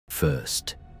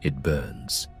First, it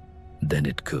burns, then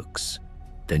it cooks,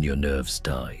 then your nerves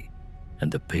die,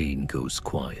 and the pain goes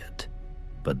quiet.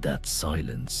 But that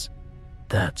silence,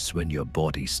 that's when your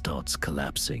body starts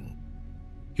collapsing.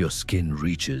 Your skin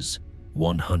reaches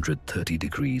 130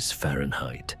 degrees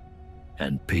Fahrenheit,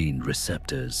 and pain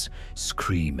receptors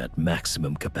scream at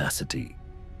maximum capacity.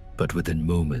 But within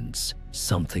moments,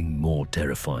 something more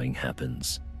terrifying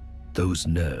happens. Those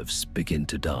nerves begin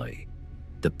to die.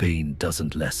 The pain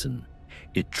doesn't lessen,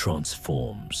 it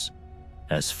transforms.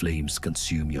 As flames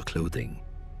consume your clothing,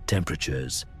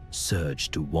 temperatures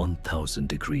surge to 1000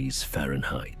 degrees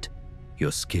Fahrenheit.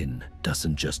 Your skin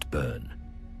doesn't just burn,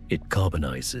 it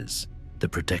carbonizes. The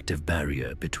protective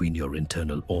barrier between your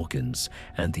internal organs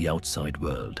and the outside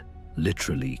world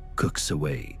literally cooks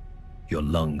away. Your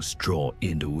lungs draw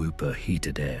in the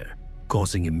superheated air,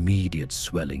 causing immediate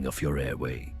swelling of your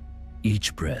airway.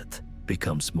 Each breath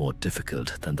becomes more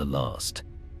difficult than the last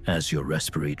as your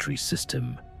respiratory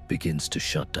system begins to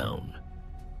shut down.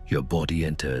 Your body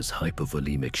enters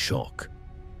hypovolemic shock.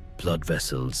 Blood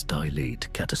vessels dilate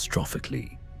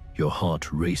catastrophically. Your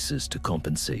heart races to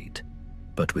compensate.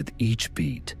 But with each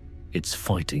beat, it's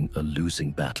fighting a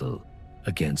losing battle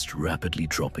against rapidly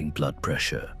dropping blood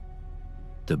pressure.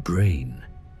 The brain,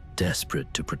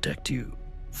 desperate to protect you,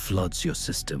 floods your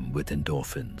system with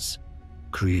endorphins,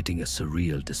 creating a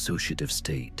surreal dissociative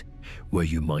state where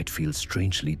you might feel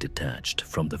strangely detached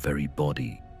from the very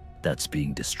body that's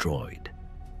being destroyed.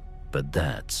 But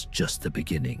that's just the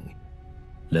beginning.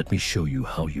 Let me show you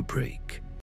how you break.